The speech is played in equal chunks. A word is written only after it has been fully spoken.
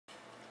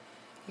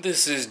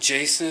This is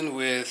Jason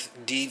with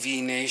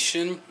DV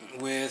Nation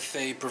with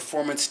a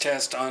performance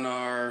test on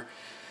our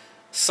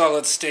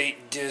solid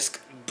state disk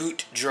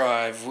boot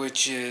drive,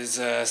 which is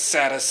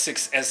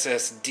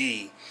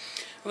SATA-SSD.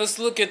 Let's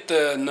look at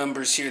the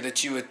numbers here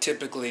that you would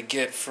typically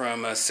get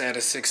from a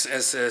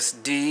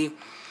SATA-SSD.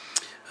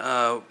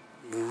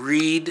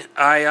 Read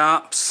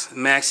IOPS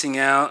maxing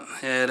out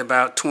at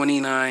about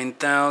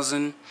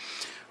 29,000.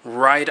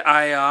 Write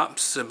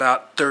IOPS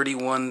about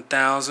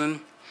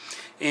 31,000.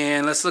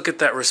 And let's look at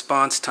that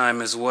response time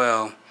as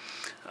well.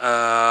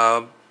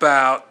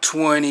 About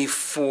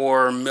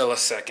 24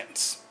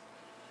 milliseconds.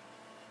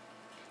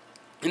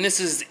 And this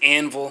is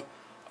Anvil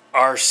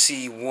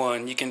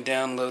RC1. You can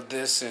download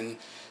this and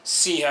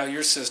see how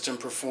your system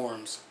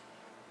performs.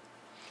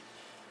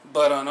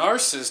 But on our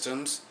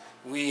systems,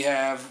 we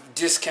have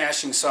disk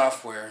caching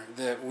software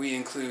that we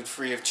include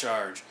free of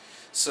charge.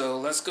 So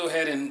let's go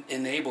ahead and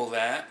enable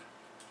that.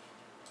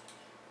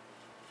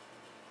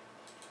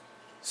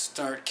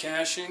 Start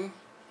caching.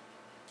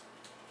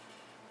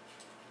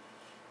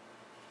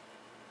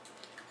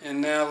 And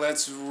now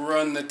let's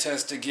run the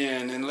test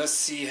again and let's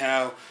see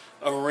how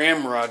a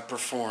RAMRod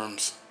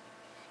performs.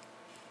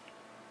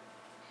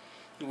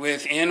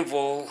 With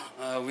Anvil,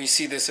 we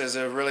see this as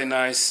a really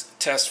nice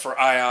test for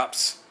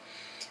IOPS.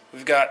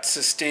 We've got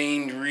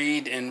sustained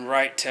read and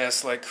write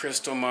tests like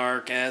Crystal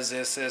Mark, as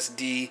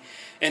SSD,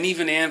 and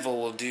even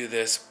Anvil will do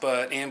this,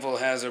 but Anvil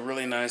has a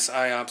really nice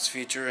IOPS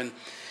feature. And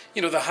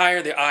you know, the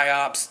higher the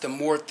IOPS, the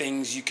more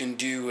things you can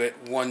do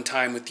at one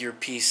time with your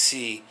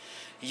PC.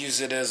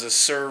 Use it as a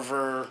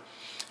server,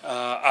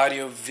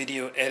 audio,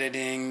 video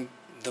editing.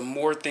 The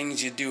more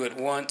things you do at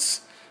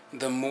once,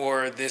 the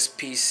more this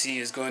PC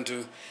is going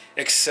to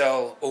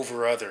excel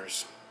over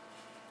others.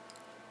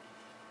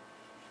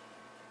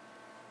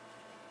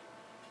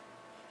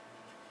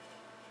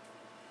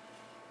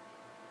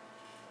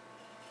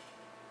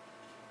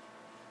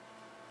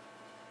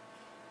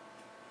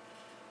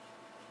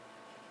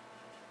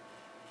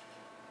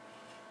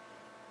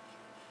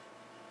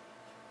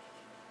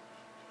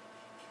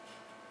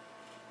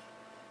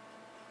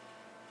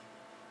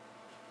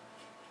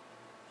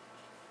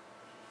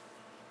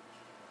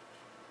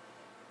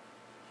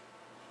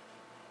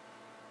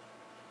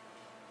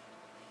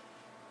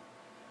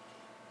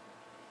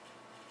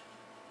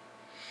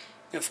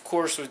 Of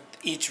course, with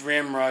each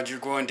RAMRod, you're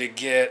going to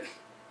get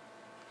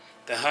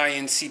the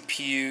high-end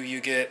CPU you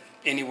get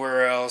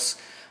anywhere else.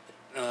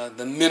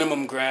 The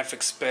minimum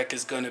graphics spec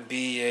is going to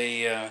be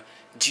a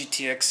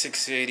GTX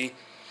 680.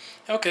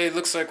 Okay,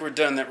 looks like we're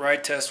done. That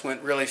write test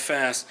went really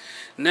fast.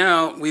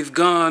 Now we've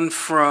gone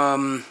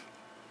from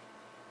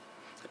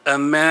a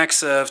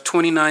max of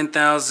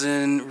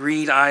 29,000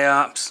 read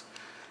IOPS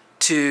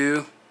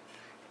to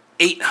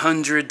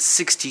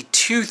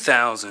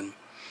 862,000.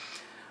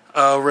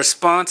 A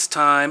response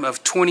time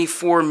of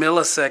 24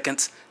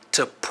 milliseconds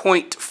to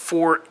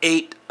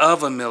 0.48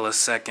 of a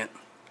millisecond,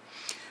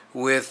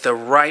 with the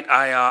write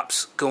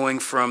IOPS going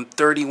from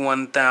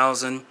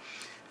 31,000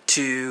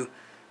 to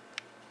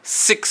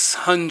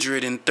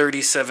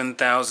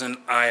 637,000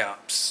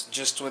 IOPS,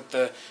 just with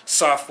the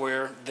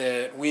software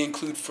that we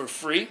include for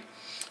free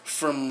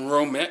from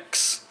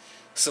Romex,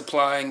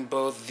 supplying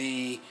both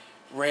the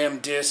RAM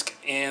disk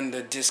and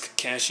the disk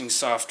caching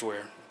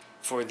software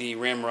for the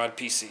RAMRod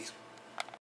PCs.